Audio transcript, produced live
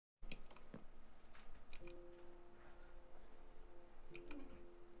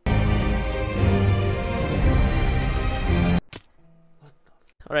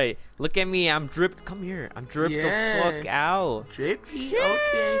Alright, look at me. I'm dripped. Come here. I'm dripped the fuck out. Drippy?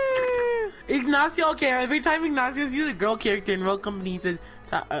 Okay. Ignacio, okay, every time Ignacio sees a girl character in Roll Company, he says,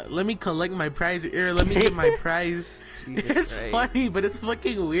 let me collect my prize, or let me get my prize. It's funny, but it's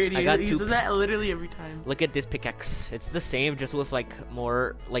fucking weird. He says that literally every time. Look at this pickaxe. It's the same, just with like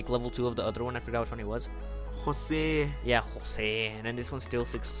more, like level 2 of the other one. I forgot which one it was. Jose. Yeah, Jose. And then this one's still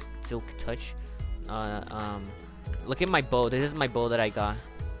silk touch. Look at my bow. This is my bow that I got.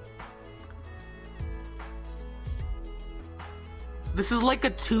 This is like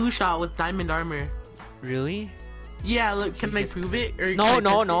a 2-shot with diamond armor. Really? Yeah, look, can I prove it? Or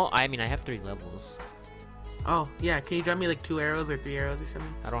no. I mean, I have 3 levels. Oh, yeah, can you drop me like 2 arrows or 3 arrows or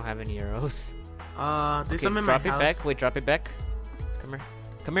something? I don't have any arrows. There's some in my house. Drop it back. Wait, drop it back. Come here.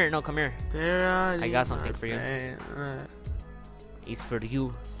 Come here. No, come here. I got something for you. It's for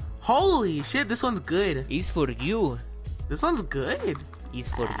you. Holy shit, this one's good. It's for you. This one's good. It's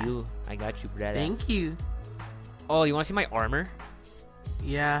for you. I got you, brother. Thank you. Oh, you want to see my armor?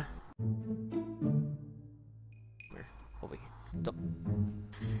 Yeah. Where? Over here. Don't.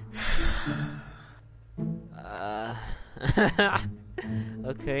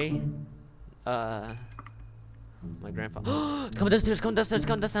 Okay. My grandfather. Come downstairs. Come downstairs.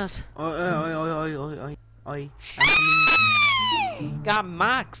 Come downstairs. Oi. I'm coming. Got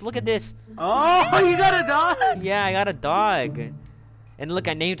Max. Look at this. Oh, you got a dog? Yeah, I got a dog. And look,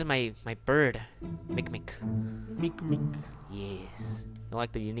 I named my bird Mick. Mick. Yes. You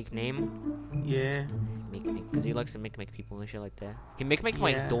like the unique name? Yeah. Mick, because he likes to make people and shit like that. He make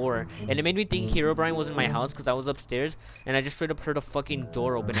my door, and it made me think Hero Brian was in my house because I was upstairs, and I just straight up heard a fucking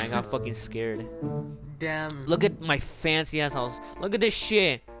door open. And I got fucking scared. Damn. Look at my fancy ass house. Look at this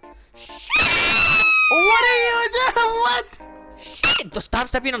shit. What are you doing? What? Shit! Just stop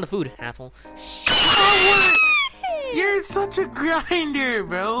stepping on the food, asshole. Oh, you're such a grinder,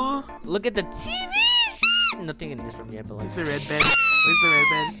 bro. Look at the TV. Nothing in this room yet, but like. Where's the red bed? Where's the red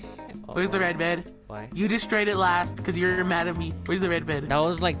bed? Where's the red bed? Why? You destroyed it last because you're mad at me. Where's the red bed? That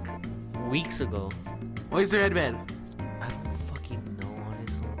was like weeks ago. Where's the red bed? I don't fucking know,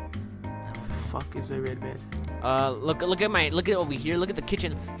 honestly. What the fuck is the red bed? Look at over here. Look at the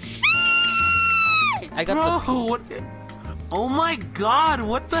kitchen. I got Bro, what? Oh my god,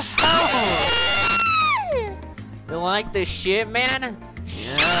 what the hell? You like this shit, man?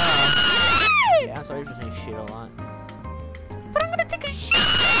 Yeah. I'm sorry for saying shit a lot. But I'm gonna take a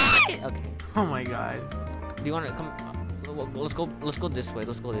shit. Okay. Oh my god. Do you want to come? Let's go this way.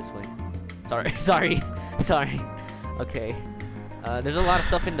 Let's go this way. Sorry. Okay. There's a lot of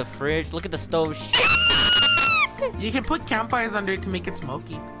stuff in the fridge. Look at the stove. You can put campfires under it to make it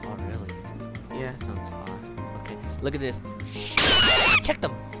smoky. Oh really? Yeah. That sounds hot. Okay. Look at this. Check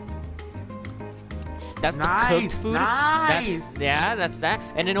them. That's the cooked food. Nice. That's that.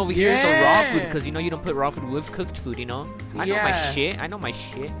 And then over here is the raw food, because you know you don't put raw food with cooked food. You know. I know my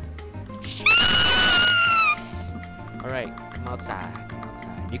shit. All right, come outside.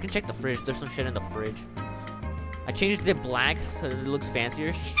 You can check the fridge. There's some shit in the fridge. I changed it black because it looks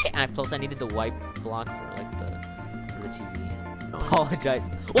fancier. And plus I needed the white block for like the TV. Apologize.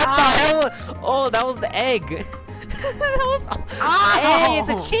 What the hell? Oh, that was the egg. Hey, it's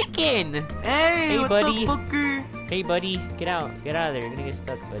a chicken! Hey, what's buddy. up, fucker? Hey, buddy, get out of there. You're gonna get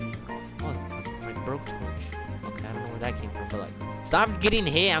stuck, buddy. Oh, my broke torch. Okay, I don't know where that came from, but like, stop getting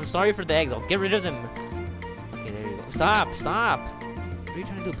hit. I'm sorry for the eggs. I'll get rid of them. Okay, there you go. Stop. What are you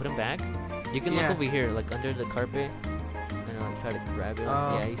trying to do? Put them back? You can look over here, like under the carpet, and like try to grab it.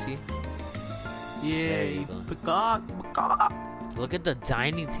 Yeah, you see? Yeah, there you go. Peacock. Look at the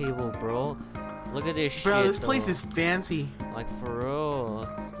dining table, bro. Look at this shit. Bro, this place is fancy. Like, for real.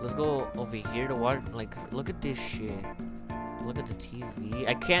 Let's go over here to watch. Like, look at this shit. Look at the TV.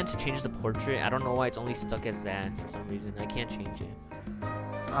 I can't change the portrait. I don't know why it's only stuck as that for some reason. I can't change it.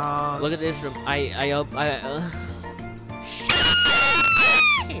 Look at this room.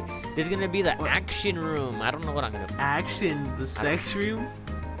 This is gonna be the action room. I don't know what I'm gonna put. Action? The sex room?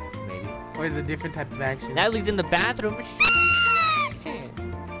 Maybe. Or the different type of action? Natalie's in the bathroom.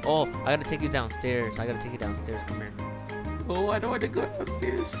 Oh, I gotta take you downstairs. Come here. Oh, I don't want to go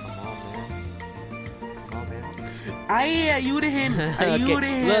downstairs. Come on, man. Ayuda him.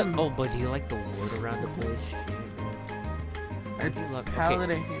 Look. Oh, but do you like the wood around the place? How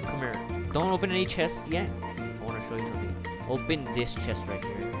did I hit? Come here. Don't open any chests yet. I want to show you something. Open this chest right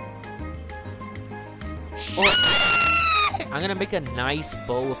here. Oh. I'm gonna make a nice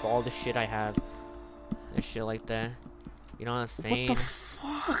bow with all the shit I have. And shit like that. You know what I'm saying? What the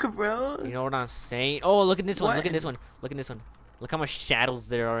fuck, bro? You know what I'm saying? Oh, look at this one. What? Look at this one. Look how much saddles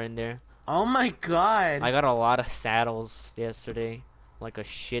there are in there. Oh my god. I got a lot of saddles yesterday. like a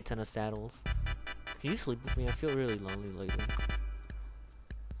shit ton of saddles. Can you sleep with me? I feel really lonely lately.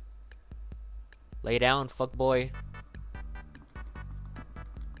 Lay down, fuck boy.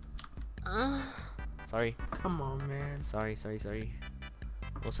 Sorry. Come on, man. Sorry.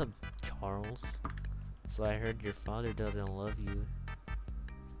 What's up, Charles? So I heard your father doesn't love you.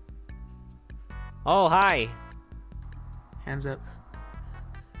 Oh, hi! Hands up.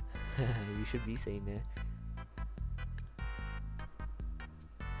 You should be saying that.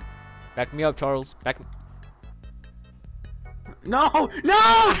 Back me up, Charles. Back me. No!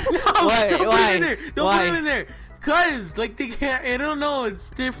 Why? Don't put him in there! Don't Why? put him in there! Cause, like, they can't, I don't know,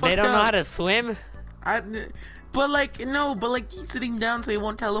 they're fucked up. They don't know how to swim? But like, no, but like, he's sitting down so he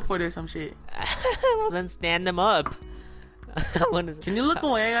won't teleport or some shit. Well, then stand them up. Can you look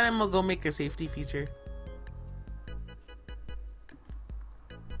away? I gotta go make a safety feature.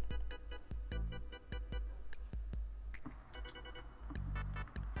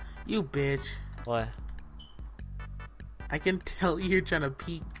 You bitch. What? I can tell you're trying to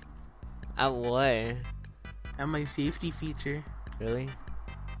peek At what? at my safety feature. Really?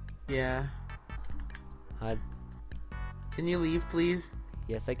 Yeah. Can you leave, please?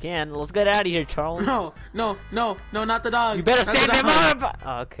 Yes, I can. Let's get out of here, Charles. No, not the dog. You better Not the stand him dog. up!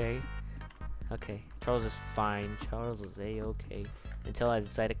 Oh, okay. Okay. Charles is fine. Charles is A-okay. Until I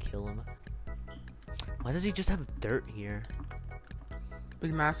decide to kill him. Why does he just have dirt here?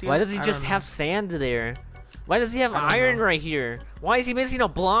 Ignacio? Why does he I just don't have sand there? Why does he have I don't iron know. right here? Why is he missing a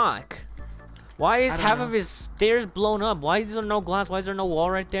block? Why is I don't half know. of his stairs blown up? Why is there no glass? Why is there no wall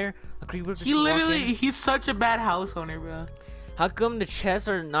right there? A creeper He can walk literally, in? he's such a bad house owner, bro. How come the chests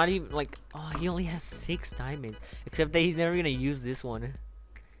are not even like? Oh, he only has 6 diamonds. Except that he's never gonna use this one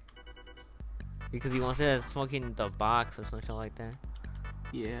because he wants it as fucking the box or something like that.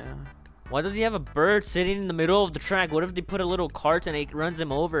 Yeah. Why does he have a bird sitting in the middle of the track? What if they put a little cart and it runs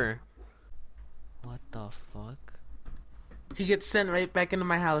him over? What the fuck? He gets sent right back into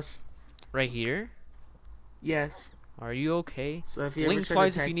my house. Right here? Yes. Are you okay? So if you Blink ever try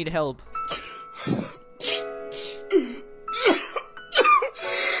twice to if you need help.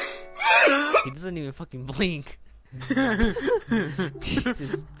 He doesn't even fucking blink.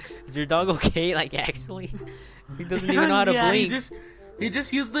 Jesus. Is your dog okay? Like, actually? He doesn't even know how to yeah, blink. he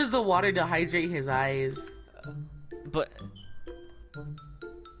just uses the water to hydrate his eyes. But...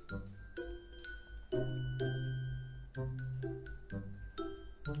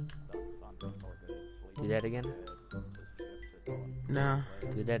 Do that again? No.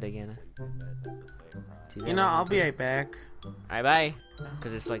 Do that again. Do that I'll one be more right back. time. Alright, bye.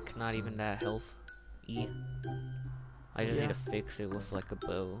 Because it's like not even that health. I just Yeah. need to fix it with like a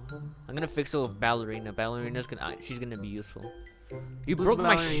bow. I'm gonna fix it with ballerina. Ballerina's gonna, she's gonna be useful. You Who's broke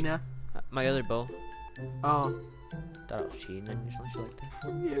ballerina? my other bow. Oh. Thought I was cheating or something like that.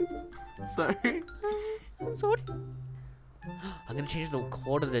 Yes. Sorry. Sorry. I'm gonna change the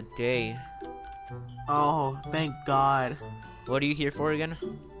quote of the day. Oh, thank God. What are you here for again?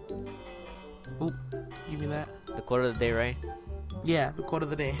 Oop. Give me that. The quote of the day, right? Yeah, the quote of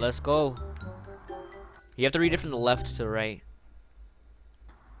the day. Let's go. You have to read it from the left to the right.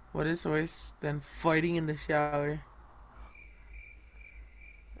 What is worse than fighting in the shower?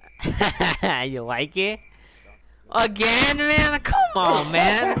 You like it? Again, man? Come on,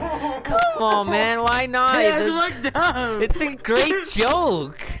 man. Come on, man. Why not? Hey, that's fucked up. It's a great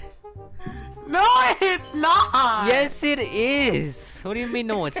joke. No, it's not. Yes, it is. What do you mean,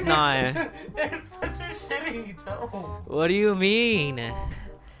 no, it's not? It's such a shitty joke. What do you mean? Hey,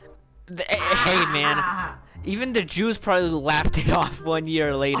 man. Even the Jews probably laughed it off 1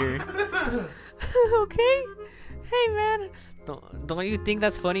 year later. Okay? Hey, man. Don't you think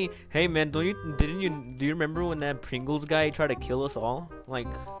that's funny? Hey, man, do you remember when that Pringles guy tried to kill us all? Like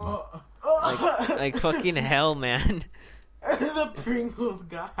fucking hell, man. The Pringles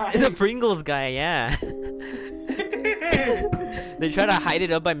guy. The Pringles guy, yeah. They try to hide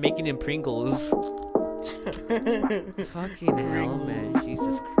it up by making him Pringles. Fucking hell, man.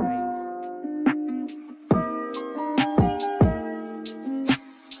 Jesus Christ.